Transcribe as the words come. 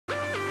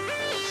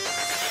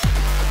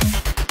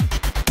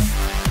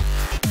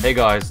Hey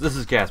guys, this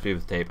is Gatsby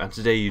with Tape, and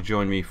today you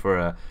join me for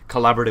a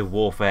Collaborative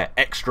Warfare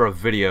extra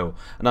video,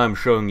 and I'm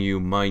showing you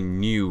my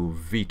new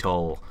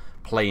VTOL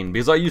plane,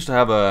 because I used to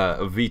have a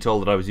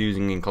VTOL that I was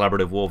using in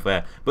Collaborative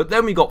Warfare, but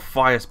then we got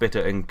Fire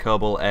Spitter and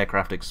Kerbal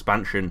aircraft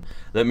expansion.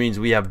 That means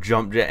we have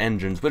jump jet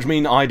engines, which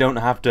mean I don't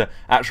have to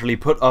actually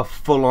put a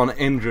full-on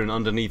engine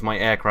underneath my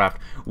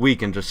aircraft. We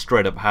can just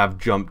straight up have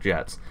jump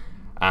jets.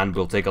 And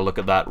we'll take a look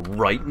at that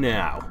right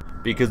now,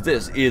 because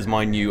this is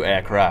my new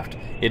aircraft.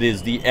 It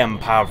is the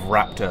MK2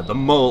 Raptor, the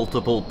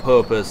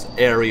multiple-purpose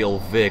aerial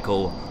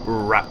vehicle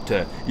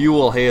Raptor. You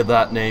will hear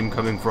that name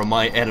coming from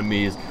my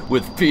enemies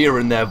with fear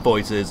in their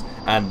voices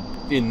and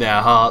in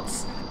their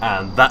hearts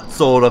and that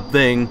sort of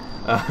thing.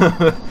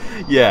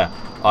 Yeah,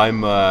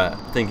 I'm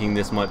thinking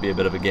this might be a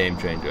bit of a game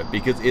changer,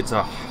 because it's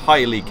a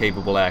highly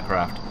capable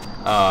aircraft.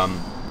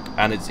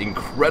 And it's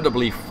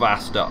incredibly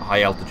fast at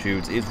high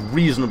altitudes, it's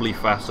reasonably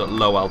fast at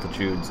low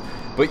altitudes.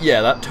 But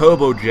yeah, that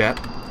turbojet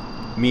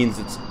means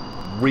it's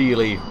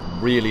really,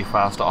 really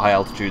fast at high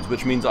altitudes,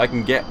 which means I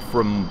can get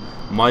from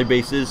my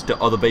bases to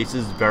other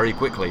bases very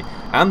quickly.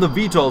 And the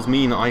VTOLs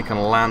mean I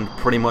can land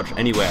pretty much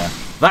anywhere.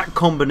 That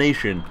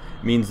combination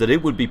means that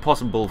it would be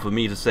possible for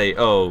me to say,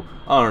 oh,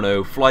 I don't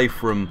know, fly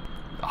from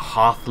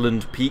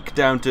Hearthland Peak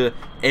down to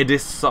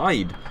Edis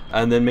Side,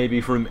 and then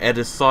maybe from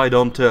Edis Side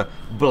onto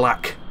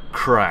Black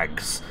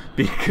Crags,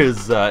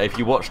 because if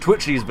you watch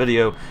Twitchy's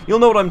video, you'll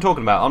know what I'm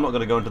talking about. I'm not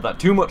going to go into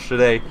that too much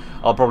today.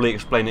 I'll probably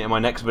explain it in my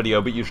next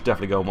video, but you should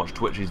definitely go and watch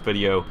Twitchy's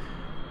video.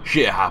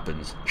 Shit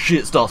happens.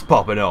 Shit starts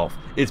popping off.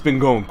 It's been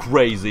going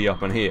crazy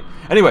up in here.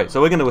 Anyway, so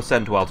we're going to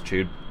ascend to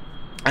altitude,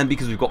 and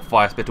because we've got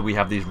Fire Spitter, we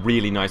have these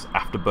really nice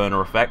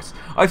afterburner effects.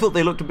 I thought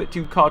they looked a bit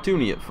too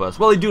cartoony at first.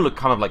 Well, they do look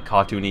kind of like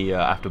cartoony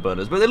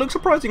afterburners, but they look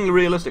surprisingly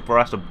realistic for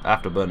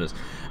afterburners,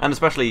 and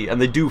especially,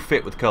 and they do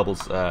fit with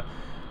Kerbal's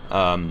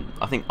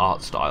I think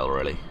art style,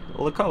 really.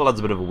 Well, the Kerbal has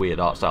a bit of a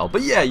weird art style.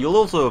 But yeah, you'll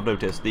also have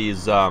noticed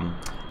these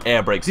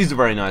air brakes. These are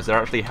very nice. They're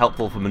actually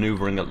helpful for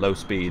maneuvering at low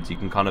speeds. You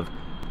can kind of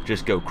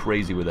just go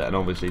crazy with it, and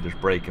obviously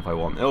just brake if I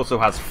want. It also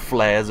has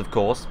flares, of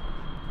course.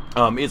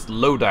 Its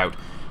loadout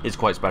is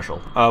quite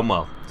special.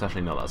 Well, it's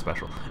actually not that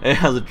special. It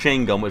has a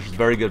chain gun, which is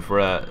very good for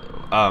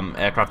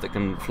aircraft that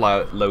can fly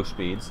at low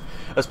speeds.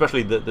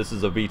 Especially that this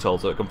is a VTOL,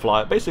 so it can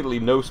fly at basically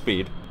no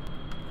speed.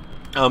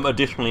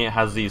 Additionally, it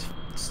has these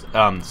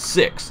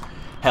 6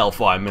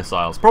 Hellfire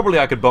missiles. Probably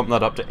I could bump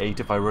that up to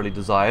 8 if I really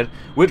desired,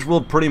 which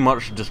will pretty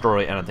much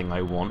destroy anything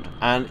I want.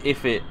 And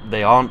if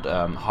they aren't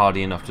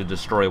hardy enough to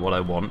destroy what I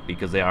want,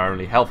 because they are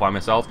only Hellfire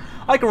missiles,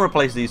 I can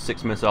replace these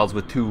 6 missiles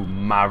with 2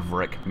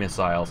 Maverick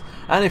missiles.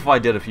 And if I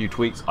did a few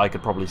tweaks, I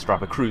could probably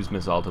strap a cruise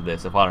missile to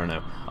this if, I don't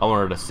know, I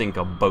wanted to sink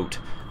a boat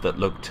that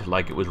looked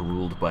like it was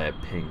ruled by a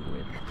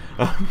penguin.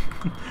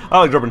 I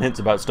like dropping hints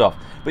about stuff.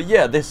 But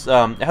yeah, this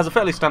it has a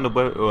fairly standard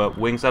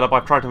wing setup.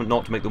 I've tried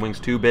not to make the wings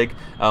too big,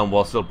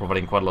 while still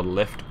providing quite a lot of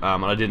lift.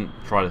 And I didn't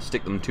try to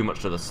stick them too much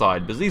to the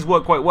side, because these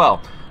work quite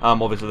well.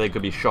 Obviously, they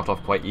could be shot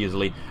off quite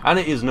easily, and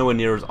it is nowhere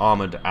near as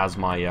armoured as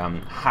my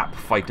HAP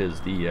fighters.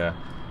 The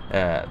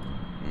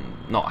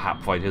not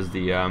HAP fighters,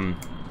 the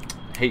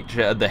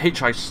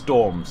HI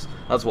Storms.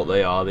 That's what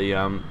they are.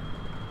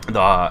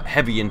 The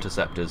heavy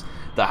interceptors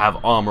that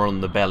have armor on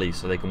the belly,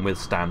 so they can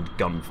withstand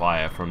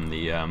gunfire from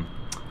the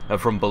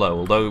from below.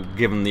 Although,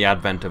 given the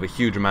advent of a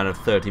huge amount of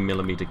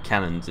 30mm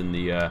cannons in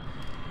the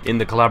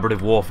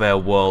collaborative warfare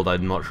world,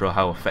 I'm not sure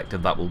how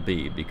effective that will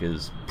be,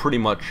 because pretty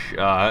much,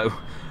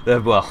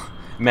 well,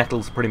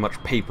 metal's pretty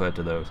much paper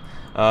to those.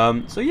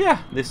 So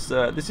yeah, this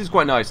is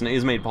quite nice, and it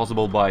is made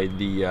possible by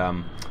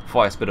the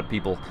Fire Spitter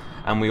people.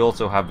 And we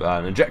also have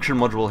an ejection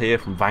module here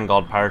from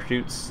Vanguard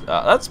parachutes.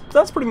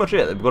 That's pretty much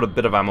it. They've got a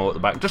bit of ammo at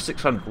the back, just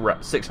 600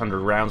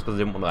 rounds, because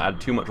they didn't want to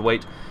add too much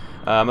weight.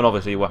 And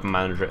obviously a weapon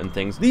manager and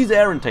things. These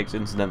air intakes,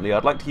 incidentally,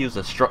 I'd like to use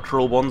the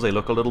structural ones. They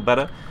look a little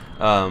better,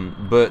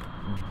 but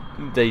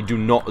they do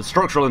not.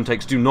 Structural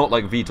intakes do not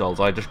like VTOLs.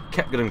 I just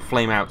kept getting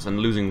flame outs and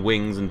losing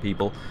wings and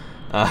people.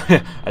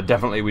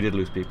 Definitely we did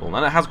lose people.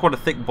 And it has quite a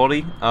thick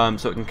body,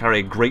 so it can carry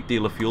a great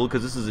deal of fuel,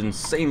 because this is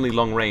insanely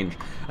long range.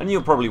 And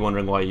you're probably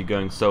wondering why you're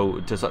going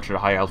to such a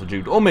high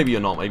altitude, or maybe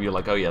you're not. Maybe you're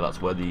like, oh yeah,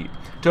 that's where the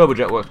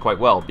turbojet works quite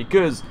well,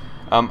 because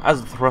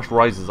as the thrust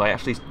rises, I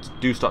actually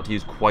do start to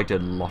use quite a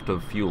lot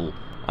of fuel.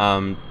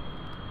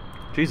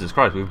 Jesus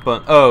Christ, we've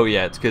burnt. Oh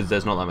yeah, it's because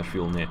there's not that much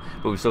fuel in here,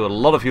 but we've still got a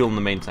lot of fuel in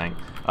the main tank.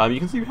 You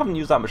can see we haven't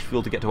used that much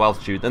fuel to get to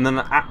altitude, and then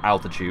at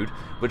altitude,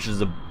 which is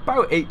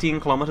about 18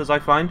 kilometers, I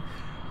find,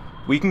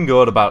 we can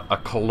go at about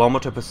 1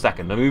 kilometer per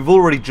second, and we've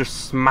already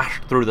just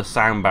smashed through the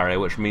sound barrier,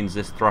 which means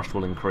this thrust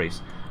will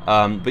increase.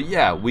 But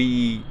yeah,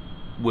 we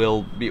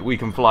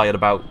can fly at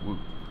about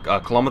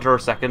 1 kilometer a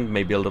second,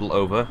 maybe a little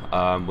over.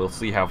 We'll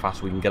see how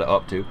fast we can get it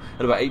up to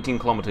at about 18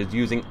 kilometers,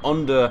 using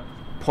under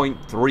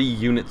 0.3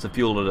 units of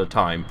fuel at a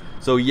time.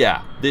 So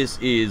yeah, this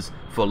is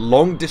for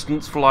long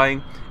distance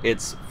flying.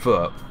 It's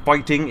for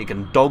fighting. It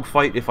can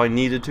dogfight if I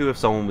needed to, if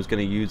someone was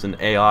going to use an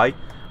AI.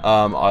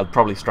 I'd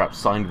probably strap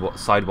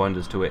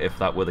sidewinders to it if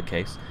that were the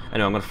case.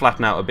 Anyway, I'm going to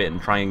flatten out a bit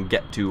and try and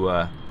get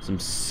to some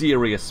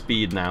serious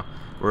speed now.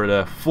 We're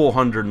at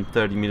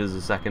 430 meters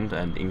a second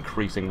and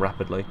increasing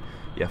rapidly.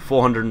 Yeah,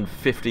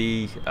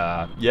 450.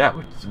 Yeah,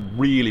 it's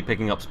really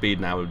picking up speed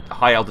now.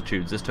 High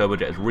altitudes, this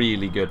turbojet is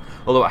really good.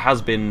 Although it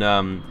has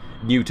been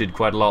muted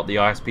quite a lot. The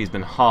ISP has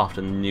been halved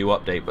in the new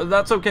update, but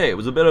that's okay. It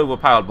was a bit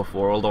overpowered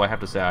before, although I have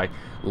to say I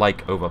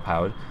like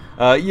overpowered.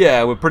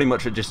 Yeah, we're pretty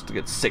much at just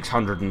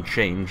 600 and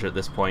change at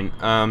this point.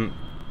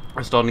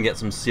 We're starting to get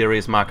some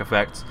serious Mach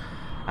effects,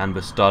 and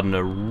we're starting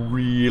to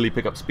really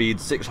pick up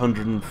speed.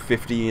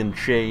 650 and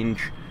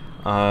change.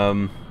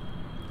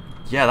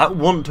 Yeah, that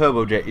one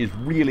turbojet is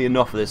really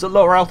enough for this. At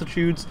lower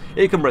altitudes,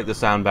 it can break the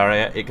sound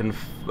barrier. It can.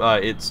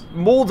 It's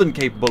more than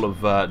capable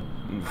of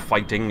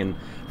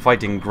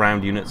fighting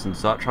ground units and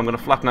such. I'm going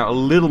to flatten out a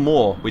little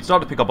more. We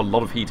start to pick up a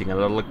lot of heating at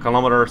a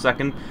kilometer a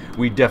second.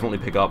 We definitely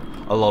pick up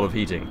a lot of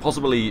heating.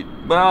 Possibly,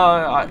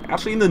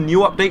 actually in the new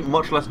update,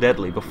 much less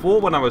deadly.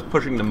 Before, when I was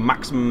pushing the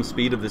maximum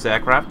speed of this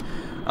aircraft,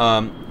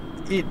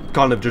 it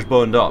kind of just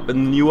burned up.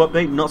 In the new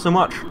update, not so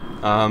much.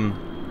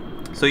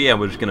 So yeah,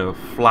 we're just going to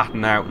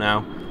flatten out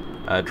now.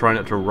 Try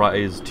not to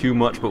rise too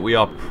much, but we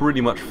are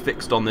pretty much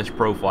fixed on this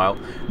profile.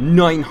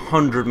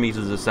 900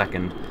 meters a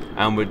second,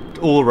 and we're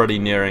already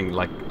nearing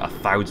like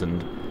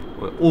 1,000.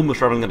 We're almost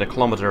traveling at a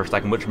kilometer a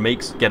second, which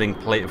makes getting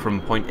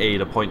from point A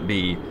to point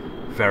B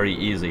very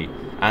easy.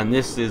 And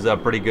this is a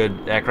pretty good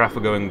aircraft for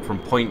going from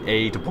point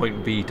A to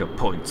point B to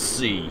point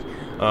C.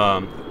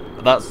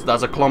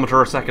 That's a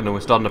kilometer a second, and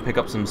we're starting to pick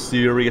up some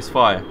serious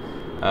fire.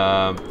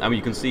 And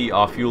you can see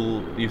our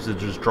fuel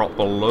usage has dropped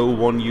below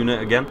 1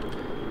 unit again.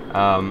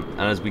 And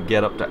as we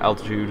get up to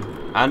altitude,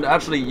 and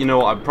actually, you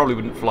know, I probably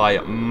wouldn't fly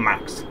at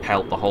max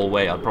pelt the whole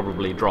way. I'd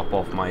probably drop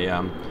off my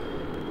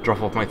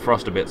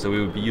thrust a bit, so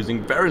we would be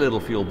using very little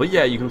fuel. But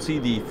yeah, you can see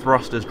the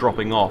thrust is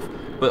dropping off,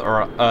 but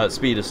our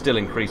speed is still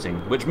increasing,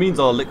 which means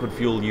our liquid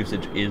fuel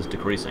usage is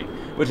decreasing,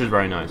 which is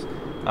very nice.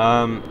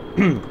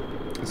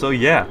 So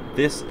yeah,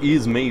 this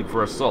is made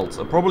for assaults.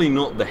 Probably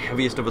not the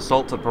heaviest of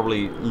assaults. I'd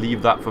probably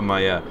leave that for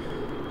my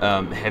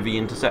heavy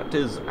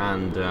interceptors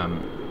and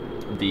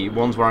the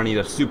ones where I need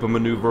a super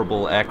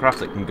maneuverable aircraft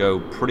that can go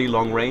pretty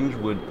long range.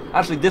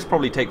 Actually, this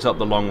probably takes up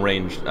the long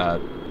range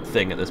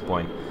thing at this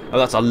point. Oh,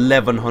 that's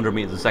 1,100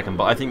 meters a second,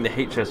 but I think the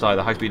HSI,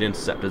 the high-speed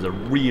interceptors, are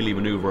really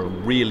maneuverable,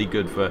 really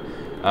good for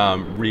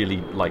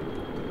really like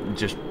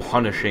just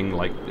punishing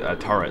like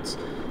turrets.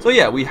 So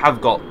yeah, we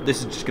have got, this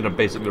is just going to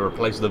basically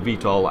replace the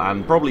VTOL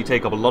and probably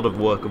take up a lot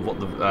of work of what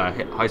the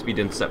high-speed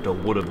interceptor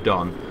would have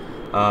done.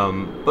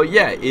 But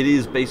yeah, it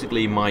is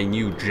basically my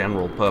new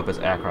general purpose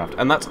aircraft,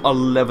 and that's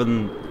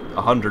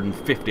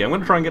 1,150. I'm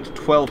going to try and get to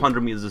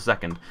 1,200 meters a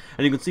second,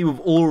 and you can see we've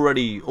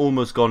already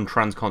almost gone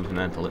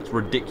transcontinental. It's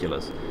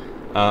ridiculous.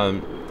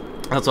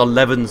 That's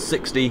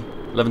 1160,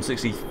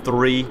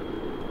 1163.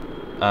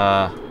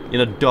 In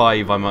a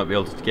dive I might be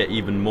able to get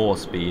even more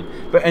speed.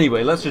 But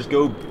anyway, let's just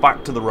go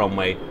back to the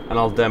runway and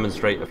I'll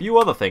demonstrate a few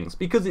other things,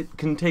 because it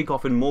can take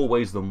off in more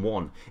ways than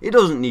one. It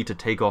doesn't need to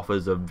take off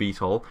as a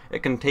VTOL.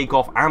 It can take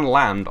off and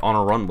land on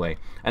a runway,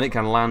 and it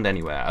can land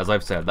anywhere. As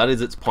I've said, that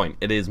is its point.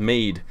 It is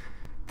made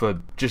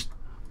for just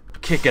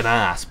kicking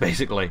ass,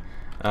 basically.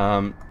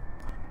 Turn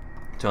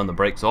the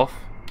brakes off.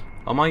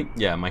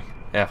 Yeah, my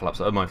air flaps,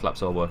 my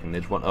flaps are working. They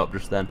just went up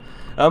just then.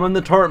 And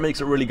the turret makes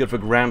it really good for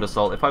ground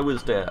assault. If I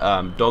was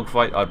to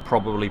dogfight, I'd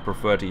probably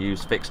prefer to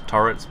use fixed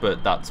turrets,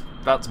 but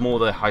that's more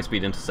the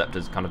high-speed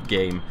interceptors kind of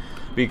game,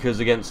 because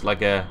against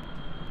like a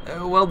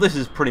well, this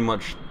is pretty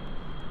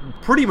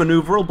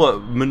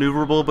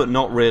maneuverable, but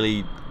not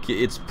really.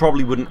 It's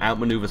probably wouldn't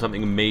outmaneuver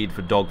something made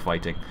for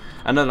dogfighting.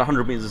 And at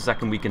 100 meters a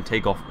second, we can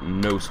take off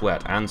no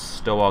sweat and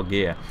stow our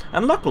gear.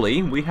 And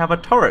luckily, we have a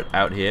turret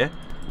out here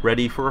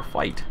ready for a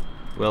fight.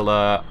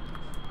 We'll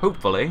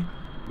hopefully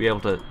be able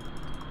to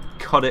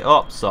cut it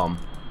up some.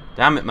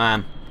 Damn it,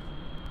 man.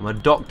 I'm a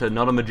doctor,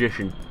 not a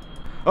magician.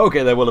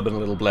 Okay, there will have been a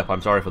little blip.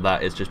 I'm sorry for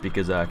that. It's just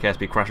because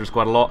KSP crashes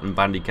quite a lot, and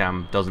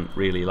Bandicam doesn't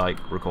really like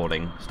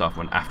recording stuff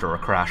when after a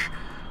crash.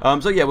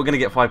 So yeah, we're going to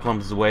get 5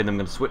 kilometers away, and then I'm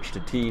going to switch to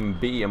Team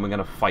B, and we're going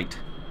to fight.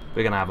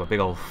 We're going to have a big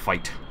old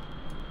fight.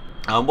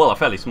 Well, a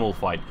fairly small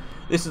fight.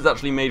 This is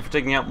actually made for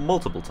taking out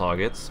multiple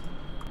targets,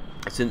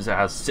 since it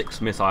has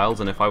 6 missiles,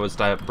 and if I was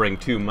to bring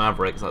 2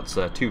 Mavericks, that's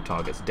 2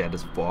 targets dead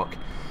as fuck.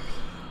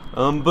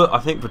 But I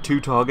think for 2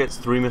 targets,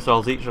 3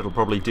 missiles each, that'll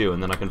probably do,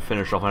 and then I can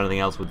finish off anything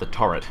else with the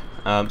turret.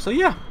 So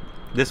yeah,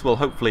 this will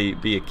hopefully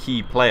be a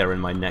key player in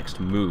my next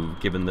move,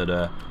 given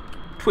that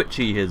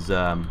Twitchy has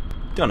done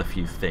a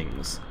few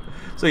things.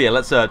 So yeah,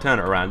 let's turn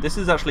it around. This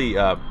is actually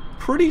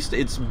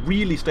it's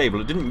really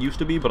stable. It didn't used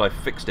to be, but I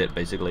fixed it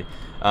basically.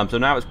 So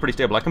now it's pretty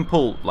stable. I can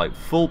pull like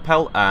full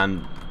pelt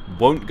and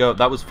won't go.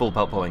 That was full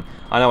pelt pulling.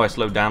 I know I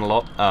slowed down a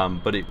lot,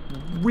 but it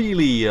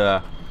really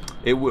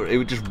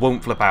it just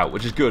won't flip out,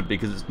 which is good,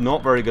 because it's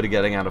not very good at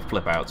getting out of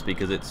flip outs,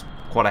 because it's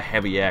quite a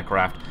heavy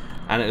aircraft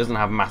and it doesn't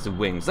have massive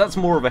wings. That's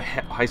more of a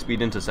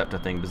high-speed interceptor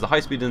thing, because the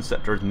high-speed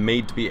interceptor is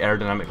made to be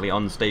aerodynamically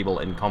unstable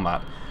in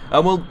combat.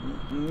 Well,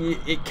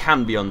 it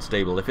can be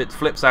unstable. If it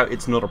flips out,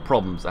 it's not a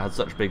problem, because it has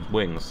such big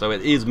wings. So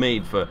it is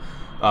made for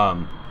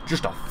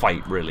just a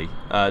fight, really.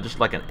 Just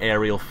like an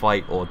aerial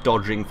fight or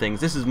dodging things.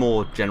 This is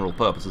more general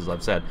purpose, as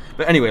I've said.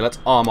 But anyway, let's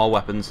arm our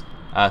weapons.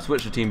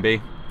 Switch to Team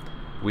B.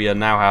 We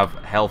now have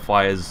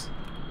Hellfires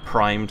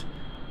primed.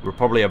 We're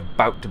probably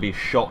about to be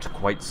shot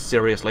quite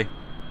seriously.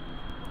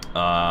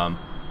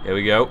 Here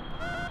we go.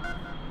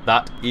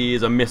 That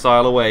is a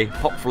missile away.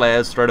 Pop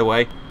flares straight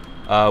away.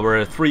 We're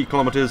at 3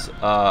 kilometers.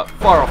 Far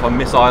off a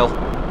missile.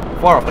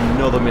 Far off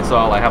another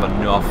missile. I have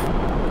enough.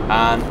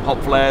 And pop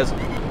flares.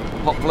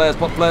 Pop flares,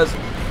 pop flares.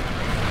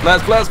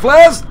 Flares, flares,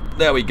 flares!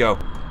 There we go.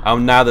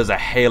 And now there's a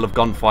hail of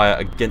gunfire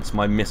against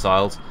my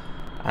missiles.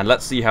 And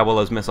let's see how well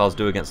those missiles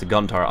do against the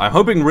gun turret. I'm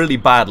hoping really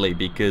badly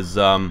because,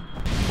 well,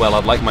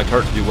 I'd like my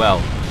turret to do well.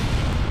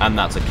 And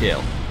that's a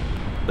kill.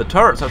 The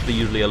turret's actually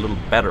usually a little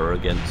better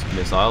against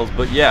missiles,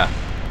 but yeah,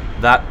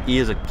 that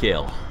is a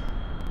kill.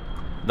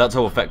 That's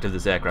how effective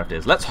this aircraft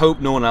is. Let's hope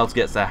no one else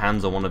gets their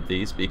hands on one of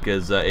these,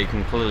 because it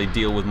can clearly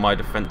deal with my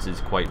defenses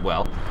quite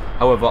well.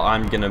 However,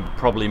 I'm going to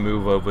probably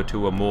move over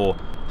to a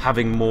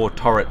having more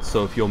turrets,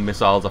 so if your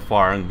missiles are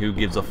firing, who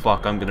gives a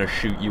fuck, I'm going to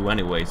shoot you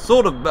anyway.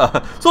 Sort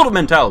of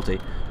mentality.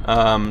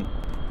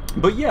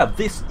 But yeah,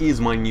 this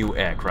is my new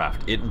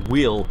aircraft. It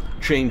will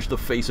change the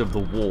face of the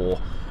war,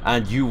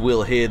 and you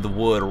will hear the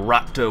word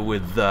Raptor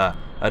with a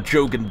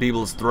joke in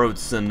people's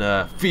throats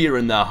and fear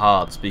in their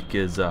hearts,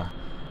 because,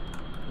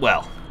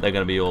 well, they're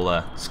going to be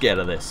all scared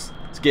of this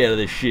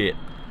shit.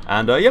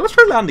 And yeah, let's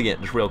try landing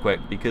it just real quick,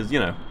 because, you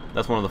know,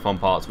 that's one of the fun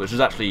parts, which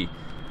is actually,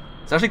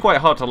 it's actually quite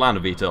hard to land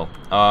a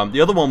VTOL. The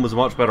other one was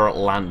much better at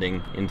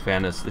landing, in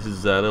fairness. This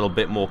is a little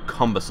bit more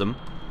cumbersome,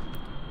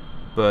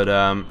 but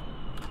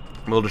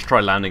we'll just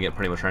try landing it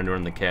pretty much anywhere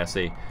in the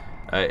KSC.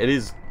 It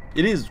is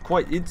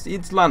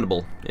it's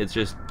landable. It's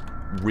just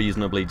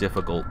reasonably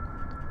difficult.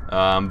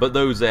 But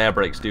those air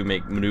brakes do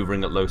make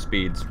maneuvering at low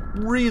speeds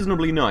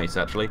reasonably nice,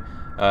 actually.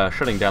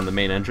 Shutting down the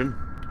main engine,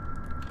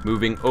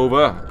 moving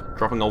over,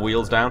 dropping our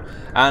wheels down,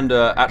 and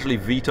actually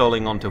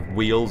VTOLing onto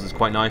wheels is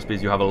quite nice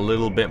because you have a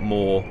little bit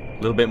more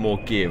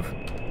give.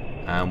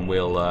 And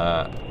we'll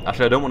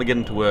actually, I don't want to get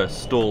into a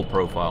stall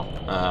profile.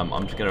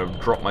 I'm just going to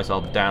drop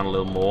myself down a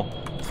little more,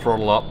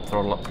 throttle up,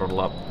 throttle up, throttle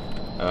up.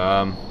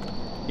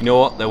 You know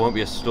what? There won't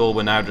be a stall.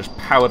 We're now just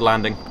powered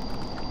landing.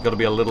 Got to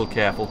be a little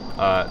careful.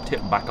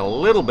 Tip back a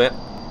little bit.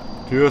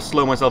 Just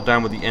slow myself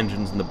down with the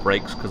engines and the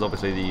brakes, because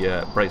obviously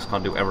the brakes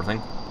can't do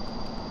everything.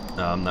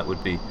 That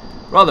would be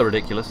rather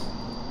ridiculous.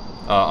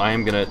 I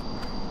am going to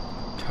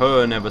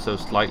turn ever so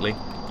slightly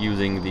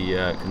using the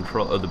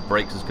the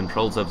brakes as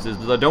control surfaces,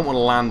 because I don't want to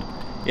land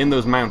in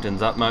those mountains.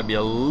 That might be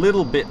a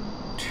little bit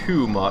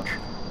too much.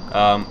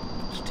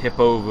 Just tip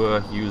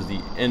over, use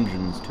the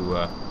engines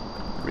to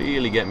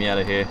really get me out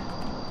of here.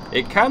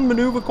 It can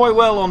maneuver quite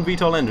well on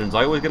VTOL engines.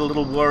 I always get a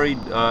little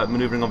worried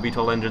maneuvering on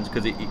VTOL engines,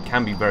 because it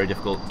can be very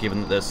difficult given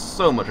that there's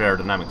so much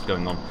aerodynamics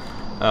going on.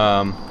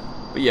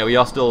 But yeah, we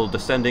are still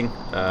descending.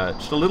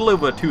 Just a little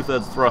over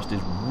 2/3 thrust is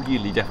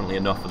really definitely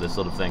enough for this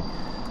sort of thing,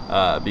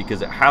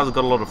 because it has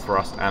got a lot of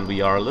thrust, and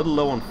we are a little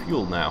low on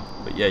fuel now.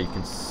 But yeah, you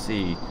can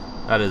see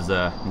that is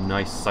a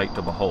nice sight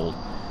to behold.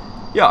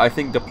 Yeah, I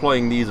think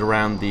deploying these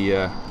around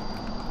the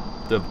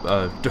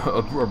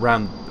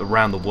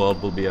around the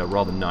world will be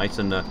rather nice,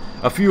 and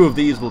a few of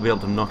these will be able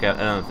to knock out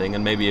anything.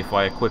 And maybe if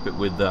I equip it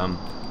with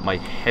my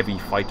heavy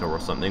fighter or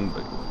something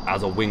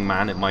as a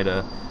wingman, it might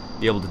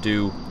be able to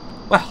do,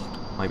 well,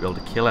 might be able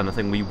to kill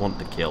anything we want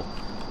to kill.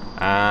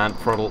 And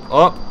throttle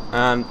up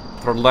and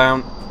throttle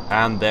down,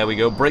 and there we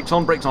go. Brakes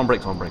on, brakes on,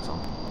 brakes on, brakes on,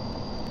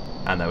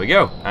 and there we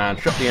go. And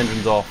shut the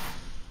engines off.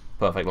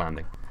 Perfect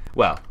landing.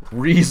 Well,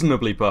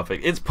 reasonably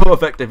perfect. It's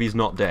perfect if he's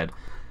not dead.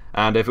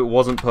 And if it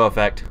wasn't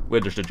perfect,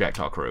 we'd just eject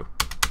our crew.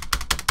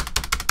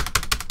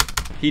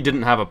 He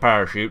didn't have a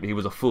parachute, he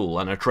was a fool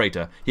and a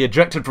traitor. He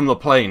ejected from the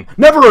plane.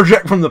 Never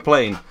eject from the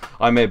plane!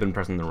 I may have been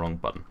pressing the wrong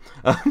button.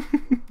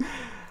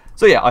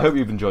 So yeah, I hope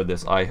you've enjoyed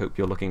this. I hope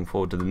you're looking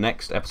forward to the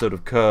next episode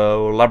of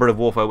Kollaborative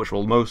Warfare, which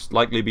will most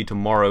likely be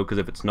tomorrow, because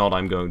if it's not,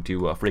 I'm going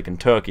to freaking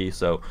Turkey,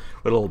 so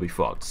it'll all be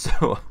fucked.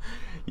 So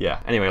yeah,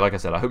 anyway, like I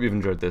said, I hope you've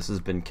enjoyed this. This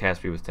has been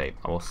KSP with Tape.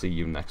 I will see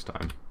you next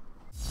time.